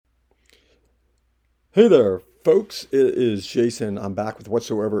Hey there, folks. It is Jason. I'm back with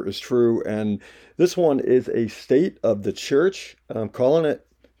Whatsoever is True, and this one is a state of the church. I'm calling it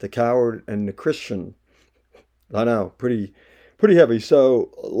the coward and the Christian. I know, pretty heavy. So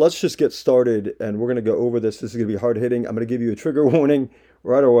let's just get started, and we're going to go over this. This is going to be hard hitting. I'm going to give you a trigger warning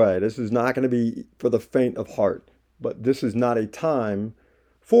right away. This is not going to be for the faint of heart, but this is not a time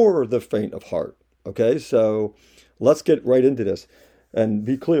for the faint of heart. Okay, so let's get right into this. And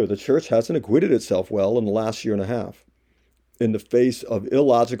be clear, the church hasn't acquitted itself well in the last year and a half. In the face of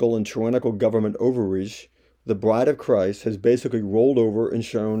illogical and tyrannical government overreach, the bride of Christ has basically rolled over and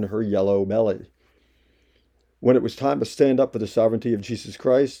shown her yellow belly. When it was time to stand up for the sovereignty of Jesus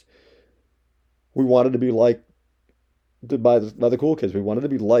Christ, we wanted to be liked by the cool kids. We wanted to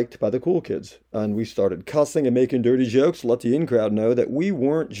be liked by the cool kids. And we started cussing and making dirty jokes to let the in crowd know that we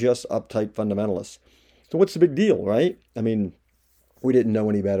weren't just uptight fundamentalists. So what's the big deal, right? I mean, we didn't know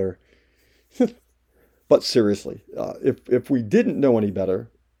any better. But seriously, if we didn't know any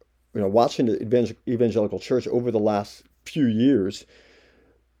better, watching the evangelical church over the last few years,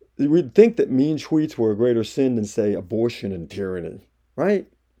 we'd think that mean tweets were a greater sin than, say, abortion and tyranny, right?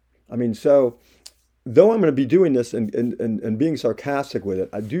 I mean, so though I'm going to be doing this and being sarcastic with it,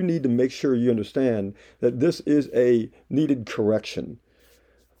 I do need to make sure you understand that this is a needed correction.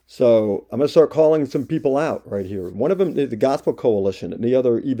 So I'm going to start calling some people out right here. One of them, the Gospel Coalition, and the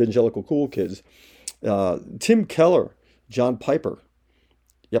other evangelical cool kids. Tim Keller, John Piper.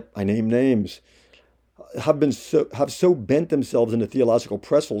 Yep, I name names. Have so bent themselves into theological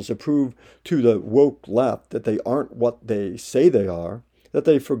pretzels to prove to the woke left that they aren't what they say they are, that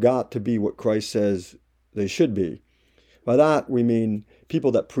they forgot to be what Christ says they should be. By that we mean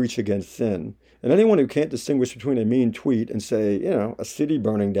people that preach against sin. And anyone who can't distinguish between a mean tweet and say, a city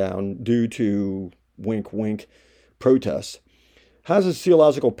burning down due to wink wink protests, has his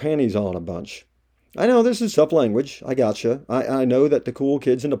theological panties on a bunch. I know this is tough language. I gotcha. I know that the cool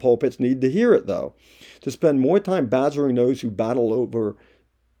kids in the pulpits need to hear it, though. To spend more time badgering those who battle over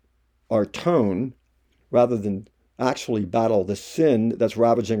our tone rather than actually battle the sin that's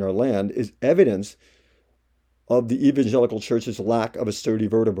ravaging our land is evidence of the evangelical church's lack of a sturdy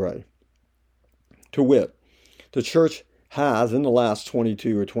vertebrae. To wit, the church has, in the last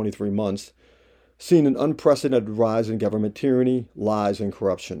 22 or 23 months, seen an unprecedented rise in government tyranny, lies, and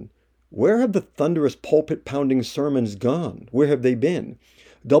corruption. Where have the thunderous pulpit-pounding sermons gone? Where have they been?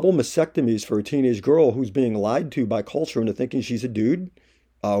 Double mastectomies for a teenage girl who's being lied to by culture into thinking she's a dude?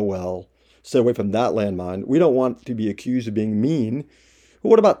 Oh well, stay away from that landmine. We don't want to be accused of being mean. But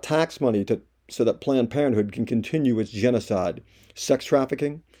what about tax money so that Planned Parenthood can continue its genocide? Sex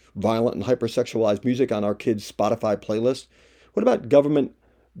trafficking? Violent and hypersexualized music on our kids' Spotify playlist? What about government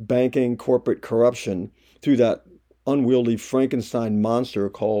banking corporate corruption through that unwieldy Frankenstein monster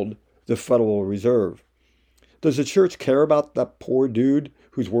called the Federal Reserve? Does the church care about that poor dude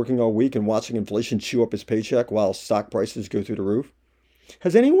who's working all week and watching inflation chew up his paycheck while stock prices go through the roof?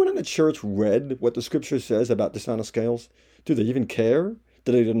 Has anyone in the church read what the scripture says about dishonest scales? Do they even care?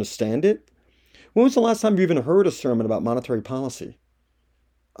 Do they understand it? When was the last time you even heard a sermon about monetary policy?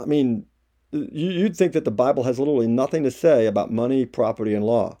 I mean, you'd think that the Bible has literally nothing to say about money, property, and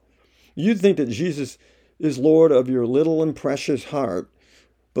law. You'd think that Jesus is Lord of your little and precious heart,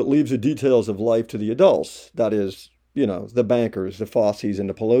 but leaves the details of life to the adults. That is, the bankers, the Fosseys, and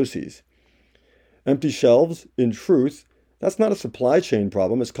the Pelosi's. Empty shelves, in truth, that's not a supply chain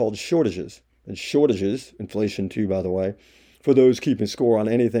problem. It's called shortages. And shortages, inflation too, by the way, for those keeping score on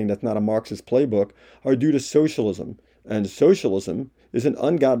anything that's not a Marxist playbook, are due to socialism. And socialism is an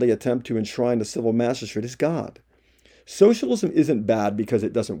ungodly attempt to enshrine the civil magistrate as God. Socialism isn't bad because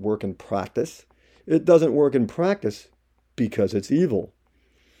it doesn't work in practice. It doesn't work in practice because it's evil.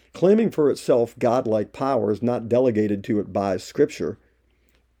 Claiming for itself godlike powers not delegated to it by Scripture,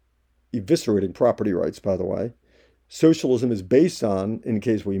 eviscerating property rights, by the way, socialism is based on, in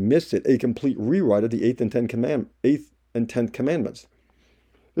case we missed it, a complete rewrite of the Eighth and Tenth Commandments.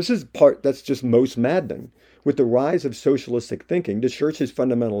 This is part that's just most maddening. With the rise of socialistic thinking, the church is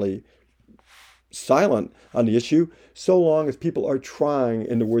fundamentally silent on the issue so long as people are trying,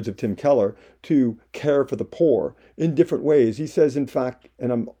 in the words of Tim Keller, to care for the poor in different ways. He says, in fact,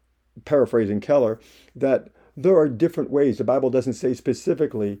 and I'm paraphrasing Keller, that there are different ways. The Bible doesn't say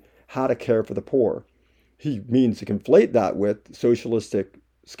specifically how to care for the poor. He means to conflate that with socialistic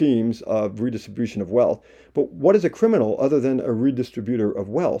schemes of redistribution of wealth. But what is a criminal other than a redistributor of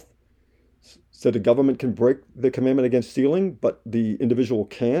wealth? So the government can break the commandment against stealing, but the individual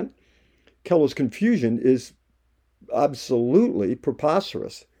can't? Keller's confusion is absolutely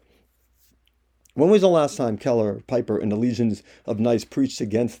preposterous. When was the last time Keller, Piper, and the legions of Nice preached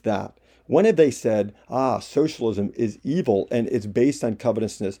against that? When have they said, socialism is evil and it's based on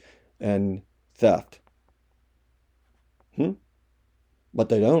covetousness and theft? But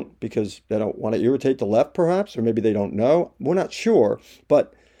they don't, because they don't want to irritate the left, perhaps, or maybe they don't know. We're not sure.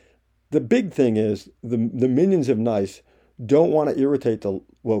 But the big thing is the minions of nice don't want to irritate the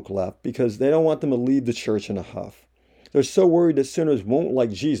woke left because they don't want them to leave the church in a huff. They're so worried that sinners won't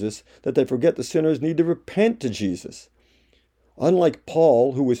like Jesus that they forget the sinners need to repent to Jesus. Unlike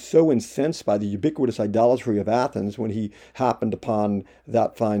Paul, who was so incensed by the ubiquitous idolatry of Athens when he happened upon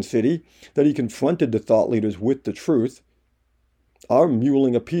that fine city that he confronted the thought leaders with the truth, our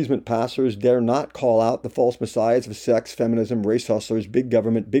mewling appeasement pastors dare not call out the false messiahs of sex, feminism, race hustlers, big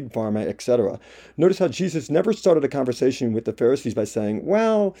government, big pharma, etc. Notice how Jesus never started a conversation with the Pharisees by saying,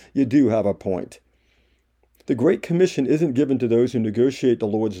 well, you do have a point. The Great Commission isn't given to those who negotiate the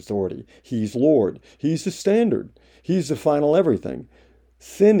Lord's authority. He's Lord. He's the standard. He's the final everything.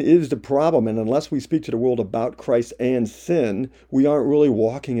 Sin is the problem, and unless we speak to the world about Christ and sin, we aren't really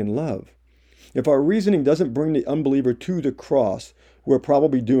walking in love. If our reasoning doesn't bring the unbeliever to the cross, we're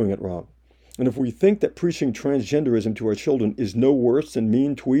probably doing it wrong. And if we think that preaching transgenderism to our children is no worse than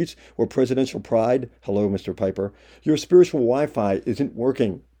mean tweets or presidential pride, hello, Mr. Piper, your spiritual Wi-Fi isn't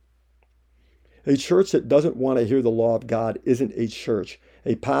working. A church that doesn't want to hear the law of God isn't a church.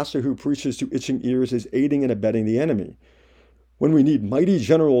 A pastor who preaches to itching ears is aiding and abetting the enemy. When we need mighty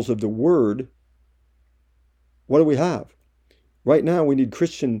generals of the word, what do we have? Right now, we need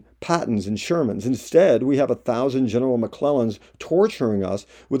Christian Pattons and Shermans. Instead, we have 1,000 General McClellans torturing us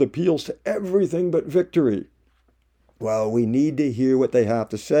with appeals to everything but victory. Well, we need to hear what they have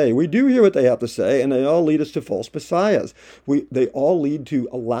to say. We do hear what they have to say, and they all lead us to false messiahs. They all lead to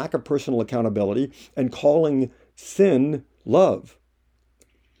a lack of personal accountability and calling sin love.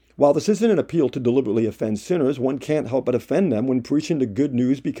 While this isn't an appeal to deliberately offend sinners, one can't help but offend them when preaching the good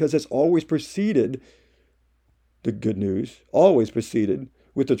news because it's always preceded the good news, always preceded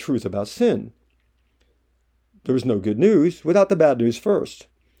with the truth about sin. There is no good news without the bad news first.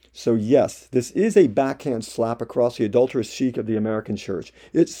 So yes, this is a backhand slap across the adulterous cheek of the American church.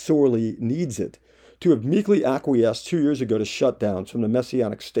 It sorely needs it. To have meekly acquiesced 2 years ago to shutdowns from the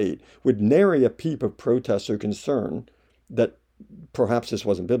Messianic state with nary a peep of protest or concern that perhaps this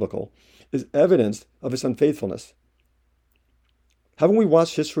wasn't biblical is evidence of its unfaithfulness. Haven't we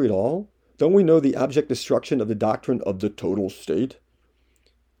watched history at all? Don't we know the abject destruction of the doctrine of the total state?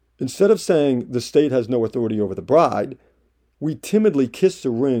 Instead of saying the state has no authority over the bride, we timidly kiss the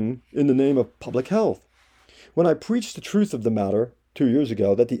ring in the name of public health. When I preached the truth of the matter 2 years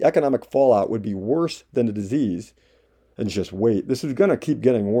ago, that the economic fallout would be worse than the disease, and just wait, this is going to keep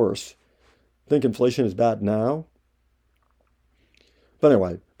getting worse. Think inflation is bad now? But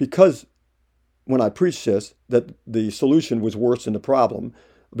anyway, because when I preached this, that the solution was worse than the problem,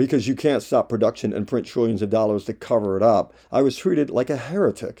 because you can't stop production and print trillions of dollars to cover it up, I was treated like a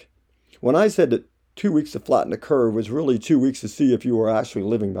heretic. When I said that 2 weeks to flatten the curve was really 2 weeks to see if you were actually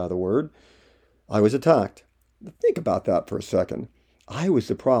living by the word, I was attacked. Think about that for a second. I was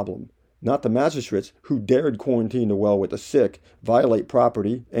the problem, not the magistrates who dared quarantine the well with the sick, violate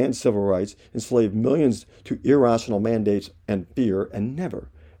property and civil rights, enslave millions to irrational mandates and fear, and never,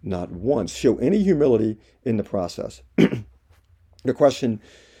 not once, show any humility in the process. The question,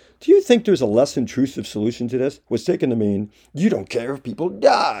 do you think there's a less intrusive solution to this, was taken to mean, you don't care if people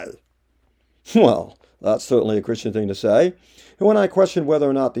die. Well, that's certainly a Christian thing to say. And when I questioned whether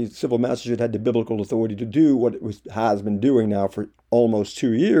or not the civil magistrate had the biblical authority to do what it has been doing now for almost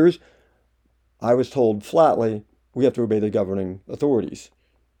 2 years, I was told flatly, we have to obey the governing authorities.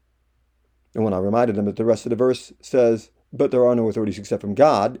 And when I reminded them that the rest of the verse says, but there are no authorities except from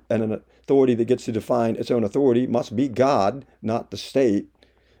God, and an authority that gets to define its own authority must be God, not the state,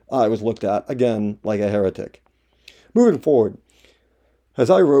 I was looked at, again, like a heretic. Moving forward, as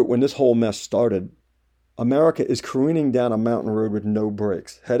I wrote when this whole mess started, America is careening down a mountain road with no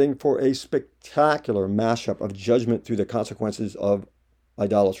brakes, heading for a spectacular mashup of judgment through the consequences of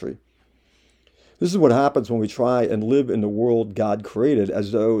idolatry. This is what happens when we try and live in the world God created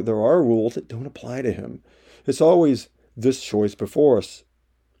as though there are rules that don't apply to him. It's always this choice before us.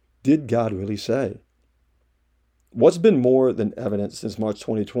 Did God really say? What's been more than evident since March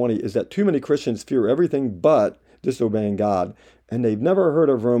 2020 is that too many Christians fear everything but disobeying God, and they've never heard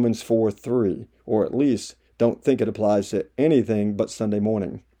of Romans 4:3, or at least don't think it applies to anything but Sunday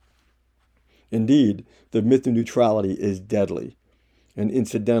morning. Indeed, the myth of neutrality is deadly. And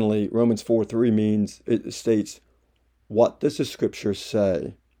incidentally, Romans 4:3 means, it states, what does the scripture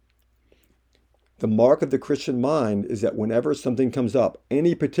say? The mark of the Christian mind is that whenever something comes up,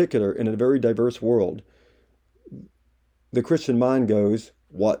 any particular in a very diverse world, the Christian mind goes,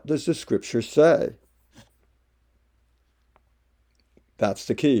 What does the scripture say? That's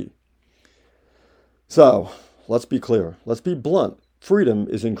the key. So, let's be clear. Let's be blunt. Freedom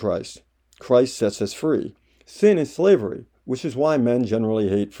is in Christ. Christ sets us free. Sin is slavery, which is why men generally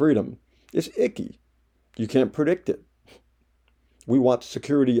hate freedom. It's icky. You can't predict it. We want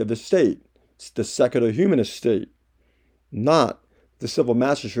security of the state. It's the secular humanist state, not the civil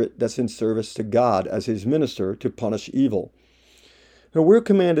magistrate that's in service to God as his minister to punish evil. Now, we're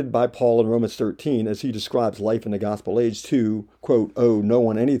commanded by Paul in Romans 13, as he describes life in the gospel age, to, quote, owe no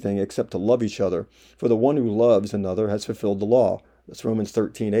one anything except to love each other, for the one who loves another has fulfilled the law. That's Romans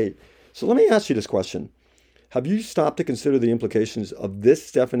 13:8. So let me ask you this question. Have you stopped to consider the implications of this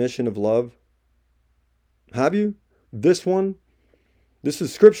definition of love? Have you? This one? This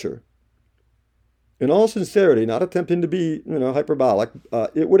is scripture. In all sincerity, not attempting to be, hyperbolic,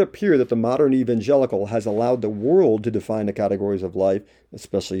 it would appear that the modern evangelical has allowed the world to define the categories of life,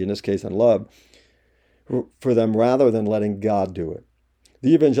 especially in this case on love, for them rather than letting God do it.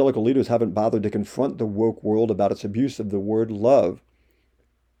 The evangelical leaders haven't bothered to confront the woke world about its abuse of the word love.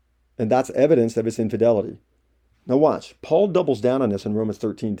 And that's evidence of its infidelity. Now watch, Paul doubles down on this in Romans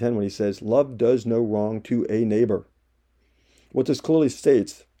 13:10 when he says, love does no wrong to a neighbor. What this clearly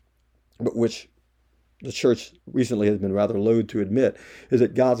states, but which the church recently has been rather loath to admit, is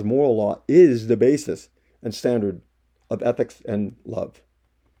that God's moral law is the basis and standard of ethics and love.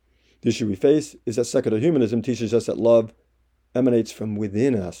 The issue we face is that secular humanism teaches us that love emanates from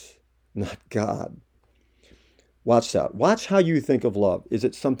within us, not God. Watch that. Watch how you think of love. Is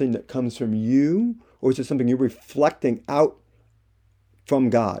it something that comes from you, or is it something you're reflecting out from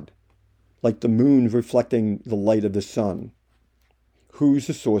God, like the moon reflecting the light of the sun? Who's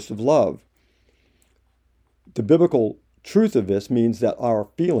the source of love? The biblical truth of this means that our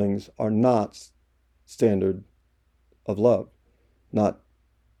feelings are not standard of love, not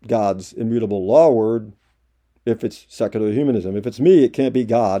God's immutable law word. If it's secular humanism, if it's me, it can't be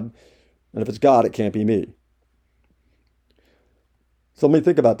God, and if it's God, it can't be me. So let me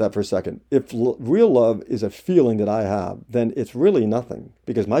think about that for a second. If real love is a feeling that I have, then it's really nothing,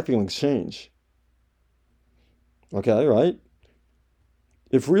 because my feelings change. Okay, right?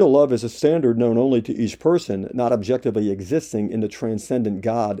 If real love is a standard known only to each person, not objectively existing in the transcendent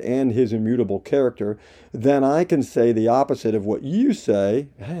God and his immutable character, then I can say the opposite of what you say,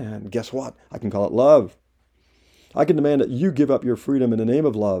 and guess what? I can call it love. I can demand that you give up your freedom in the name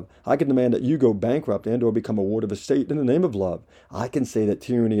of love. I can demand that you go bankrupt and or become a ward of a state in the name of love. I can say that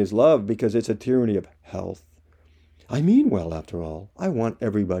tyranny is love because it's a tyranny of health. I mean well, after all. I want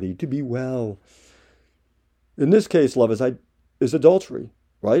everybody to be well. In this case, love is adultery,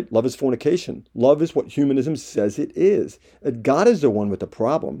 right? Love is fornication. Love is what humanism says it is. God is the one with the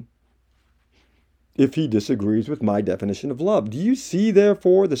problem if he disagrees with my definition of love. Do you see,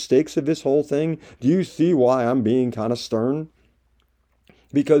 therefore, the stakes of this whole thing? Do you see why I'm being kind of stern?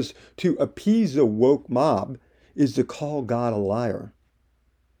 Because to appease the woke mob is to call God a liar.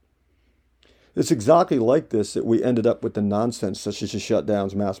 It's exactly like this that we ended up with the nonsense, such as the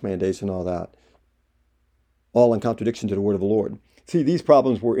shutdowns, mass mandates, and all that. All in contradiction to the word of the Lord. See, these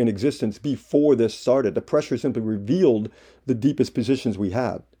problems were in existence before this started. The pressure simply revealed the deepest positions we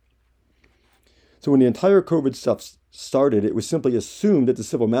had. So when the entire COVID stuff started, it was simply assumed that the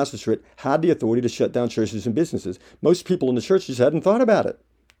civil magistrate had the authority to shut down churches and businesses. Most people in the churches hadn't thought about it,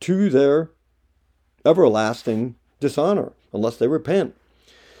 to their everlasting dishonor, unless they repent.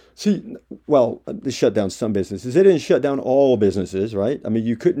 See, well, they shut down some businesses. They didn't shut down all businesses, right? I mean,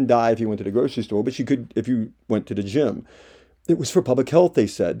 you couldn't die if you went to the grocery store, but you could if you went to the gym. It was for public health, they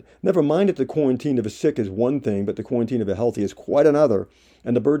said. Never mind that the quarantine of the sick is one thing, but the quarantine of the healthy is quite another.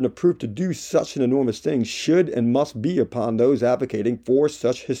 And the burden of proof to do such an enormous thing should and must be upon those advocating for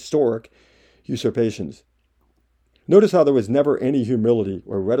such historic usurpations. Notice how there was never any humility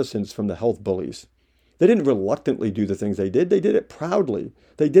or reticence from the health bullies. They didn't reluctantly do the things they did it proudly.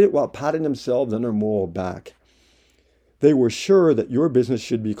 They did it while patting themselves on their moral back. They were sure that your business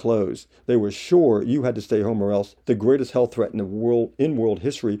should be closed. They were sure you had to stay home or else the greatest health threat in world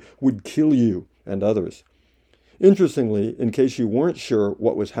history would kill you and others. Interestingly, in case you weren't sure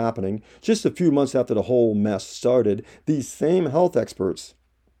what was happening, just a few months after the whole mess started, these same health experts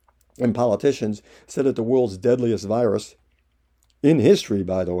and politicians said that the world's deadliest virus, in history,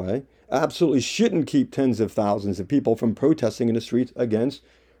 by the way, absolutely shouldn't keep tens of thousands of people from protesting in the streets against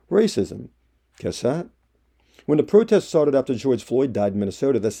racism. Guess that? When the protests started after George Floyd died in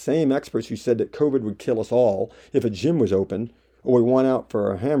Minnesota, the same experts who said that COVID would kill us all if a gym was open, or we went out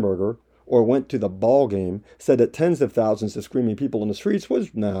for a hamburger, or went to the ball game, said that tens of thousands of screaming people in the streets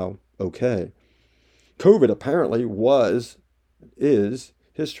was now okay. COVID apparently is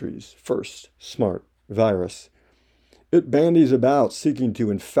history's first smart virus. It bandies about seeking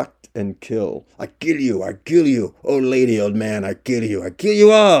to infect and kill. I kill you, old lady, old man, I kill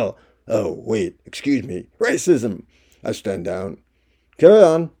you all. Oh, wait, excuse me, racism. I stand down. Carry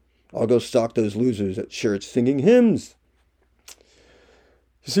on. I'll go stalk those losers at church singing hymns.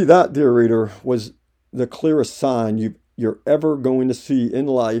 You see, that, dear reader, was the clearest sign you're ever going to see in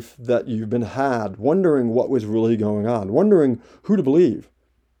life that you've been had, wondering what was really going on, wondering who to believe.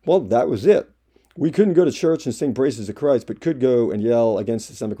 Well, that was it. We couldn't go to church and sing praises to Christ, but could go and yell against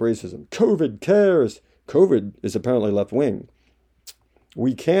systemic racism. COVID cares. COVID is apparently left-wing.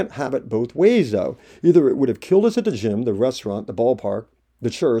 We can't have it both ways, though. Either it would have killed us at the gym, the restaurant, the ballpark, the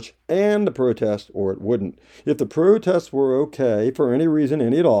church, and the protest, or it wouldn't. If the protests were okay for any reason,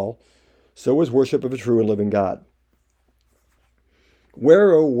 any at all, so was worship of a true and living God.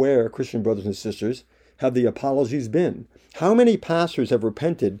 Where, oh where, Christian brothers and sisters, have the apologies been? How many pastors have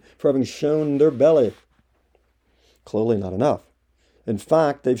repented for having shown their belly? Clearly not enough. In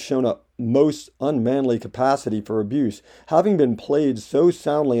fact, they've shown a most unmanly capacity for abuse. Having been played so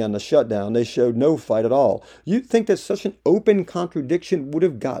soundly on the shutdown, they showed no fight at all. You'd think that such an open contradiction would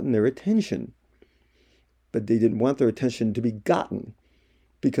have gotten their attention. But they didn't want their attention to be gotten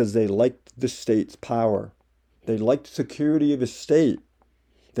because they liked the state's power. They liked the security of the state.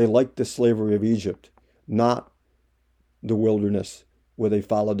 They liked the slavery of Egypt, not the wilderness where they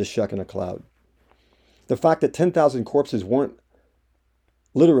followed the Shekinah cloud. The fact that 10,000 corpses weren't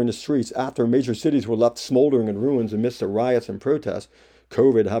littering the streets after major cities were left smoldering in ruins amidst the riots and protests,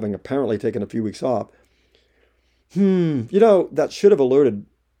 COVID having apparently taken a few weeks off, that should have alerted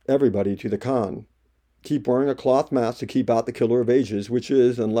everybody to the con. Keep wearing a cloth mask to keep out the killer of ages, which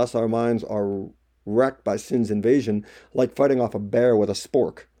is, unless our minds are wrecked by sin's invasion, like fighting off a bear with a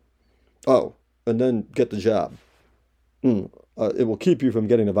spork. Oh, and then get the jab. It will keep you from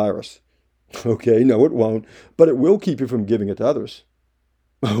getting the virus. Okay, no, it won't, but it will keep you from giving it to others.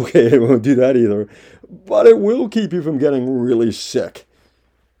 Okay, it won't do that either, but it will keep you from getting really sick.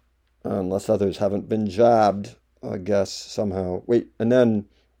 Unless others haven't been jabbed, I guess, somehow. Wait, and then,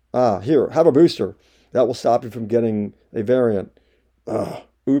 here, have a booster. That will stop you from getting a variant.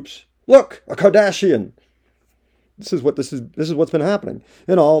 Oops. Look, a Kardashian. This is what's been happening.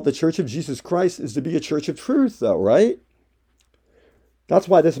 In all, the Church of Jesus Christ is to be a church of truth, though, right? That's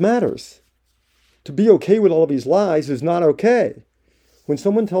why this matters. To be okay with all of these lies is not okay. When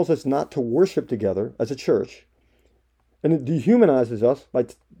someone tells us not to worship together as a church, and it dehumanizes us by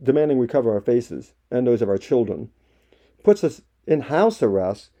demanding we cover our faces and those of our children, puts us in house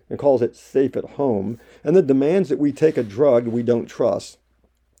arrest and calls it safe at home, and then demands that we take a drug we don't trust,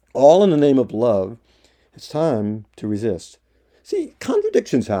 all in the name of love, it's time to resist. See,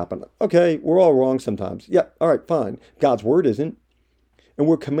 contradictions happen. Okay, we're all wrong sometimes. Yeah, all right, fine. God's word isn't. And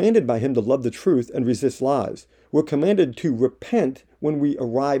we're commanded by him to love the truth and resist lies. We're commanded to repent when we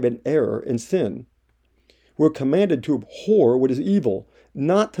arrive in error and sin. We're commanded to abhor what is evil,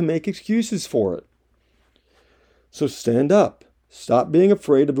 not to make excuses for it. So stand up. Stop being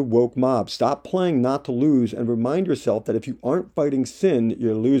afraid of the woke mob. Stop playing not to lose and remind yourself that if you aren't fighting sin,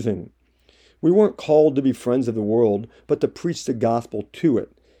 you're losing. We weren't called to be friends of the world, but to preach the gospel to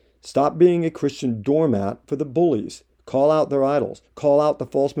it. Stop being a Christian doormat for the bullies. Call out their idols. Call out the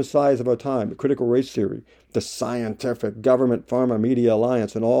false messiahs of our time, the critical race theory, the scientific government pharma media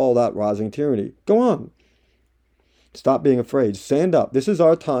alliance, and all that rising tyranny. Go on. Stop being afraid. Stand up. This is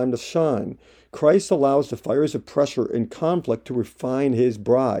our time to shine. Christ allows the fires of pressure and conflict to refine his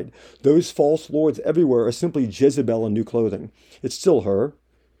bride. Those false lords everywhere are simply Jezebel in new clothing. It's still her.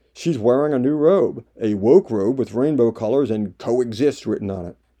 She's wearing a new robe, a woke robe with rainbow colors and coexist written on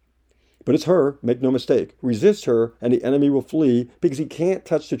it. But it's her, make no mistake. Resist her, and the enemy will flee because he can't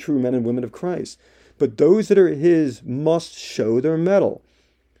touch the true men and women of Christ. But those that are his must show their mettle.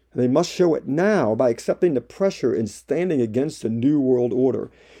 And they must show it now by accepting the pressure and standing against the new world order.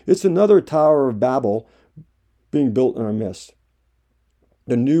 It's another Tower of Babel being built in our midst.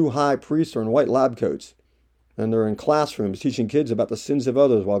 The new high priests are in white lab coats, and they're in classrooms teaching kids about the sins of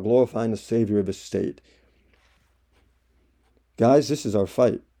others while glorifying the Savior of his state. Guys, this is our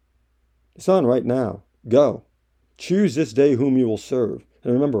fight. It's on right now. Go. Choose this day whom you will serve.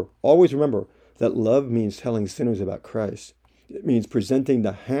 And remember, always remember, that love means telling sinners about Christ. It means presenting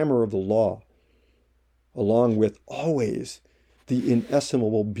the hammer of the law, along with always the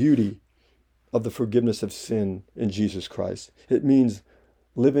inestimable beauty of the forgiveness of sin in Jesus Christ. It means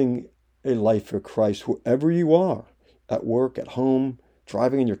living a life for Christ wherever you are, at work, at home,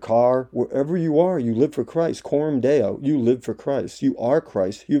 driving in your car, wherever you are, you live for Christ. Coram Deo, you live for Christ. You are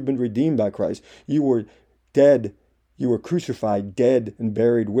Christ. You've been redeemed by Christ. You were dead, You were crucified, dead, and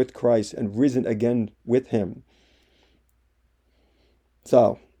buried with Christ, and risen again with him.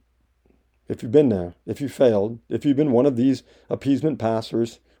 So, if you've been there, if you failed, if you've been one of these appeasement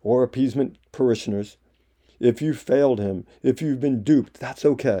pastors or appeasement parishioners, if you failed him, if you've been duped, that's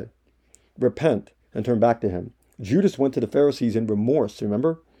okay. Repent and turn back to him. Judas went to the Pharisees in remorse,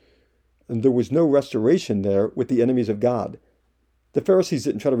 remember? And there was no restoration there with the enemies of God. The Pharisees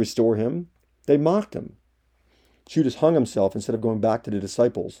didn't try to restore him. They mocked him. Judas hung himself instead of going back to the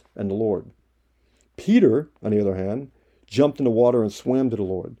disciples and the Lord. Peter, on the other hand, jumped in the water and swam to the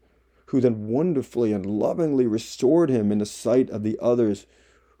Lord, who then wonderfully and lovingly restored him in the sight of the others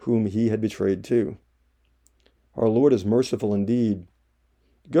whom he had betrayed too. Our Lord is merciful indeed.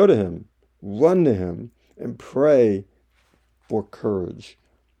 Go to him, run to him, and pray for courage.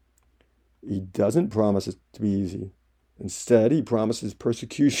 He doesn't promise it to be easy. Instead, he promises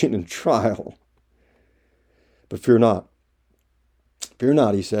persecution and trial. But fear not. Fear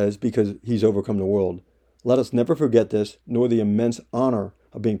not, he says, because he's overcome the world. Let us never forget this, nor the immense honor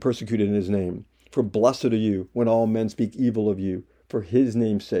of being persecuted in his name. For blessed are you when all men speak evil of you, for his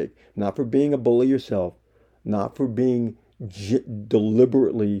name's sake, not for being a bully yourself, not for being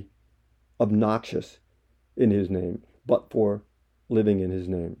deliberately obnoxious in his name, but for living in his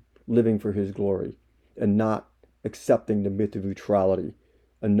name, living for his glory, and not accepting the myth of neutrality,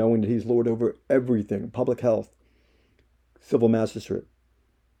 and knowing that he's Lord over everything, public health, civil magistrate,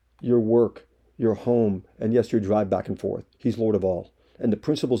 your work, your home, and yes, your drive back and forth. He's Lord of all. And the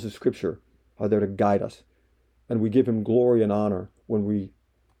principles of Scripture are there to guide us. And we give him glory and honor when we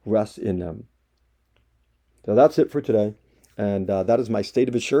rest in them. So that's it for today. And that is my state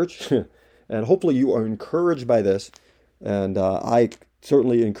of the church. And hopefully you are encouraged by this. And I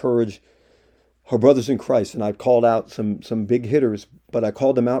certainly encourage our brothers in Christ. And I've called out some big hitters, but I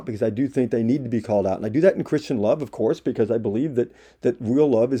called them out because I do think they need to be called out. And I do that in Christian love, of course, because I believe that real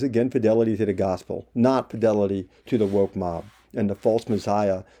love is, again, fidelity to the gospel, not fidelity to the woke mob and the false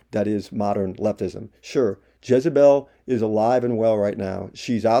messiah that is modern leftism. Sure, Jezebel is alive and well right now.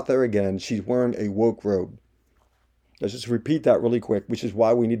 She's out there again. She's wearing a woke robe. Let's just repeat that really quick, which is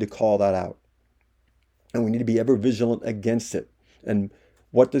why we need to call that out. And we need to be ever vigilant against it. And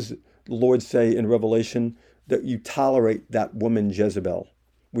what does the Lord say in Revelation? That you tolerate that woman Jezebel.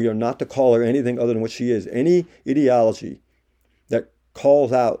 We are not to call her anything other than what she is. Any ideology that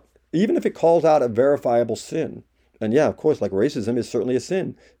calls out, even if it calls out a verifiable sin, and yeah, of course, like racism is certainly a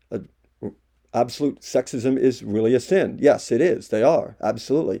sin. Absolute sexism is really a sin. Yes, it is. They are.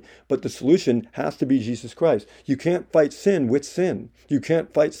 Absolutely. But the solution has to be Jesus Christ. You can't fight sin with sin. You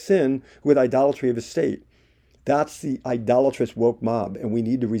can't fight sin with idolatry of a state. That's the idolatrous woke mob, and we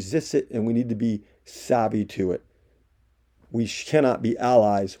need to resist it, and we need to be savvy to it. We cannot be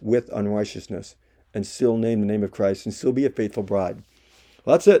allies with unrighteousness and still name the name of Christ and still be a faithful bride.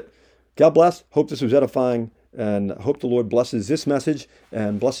 Well, that's it. God bless. Hope this was edifying, and hope the Lord blesses this message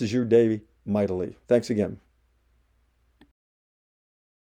and blesses your day mightily. Thanks again.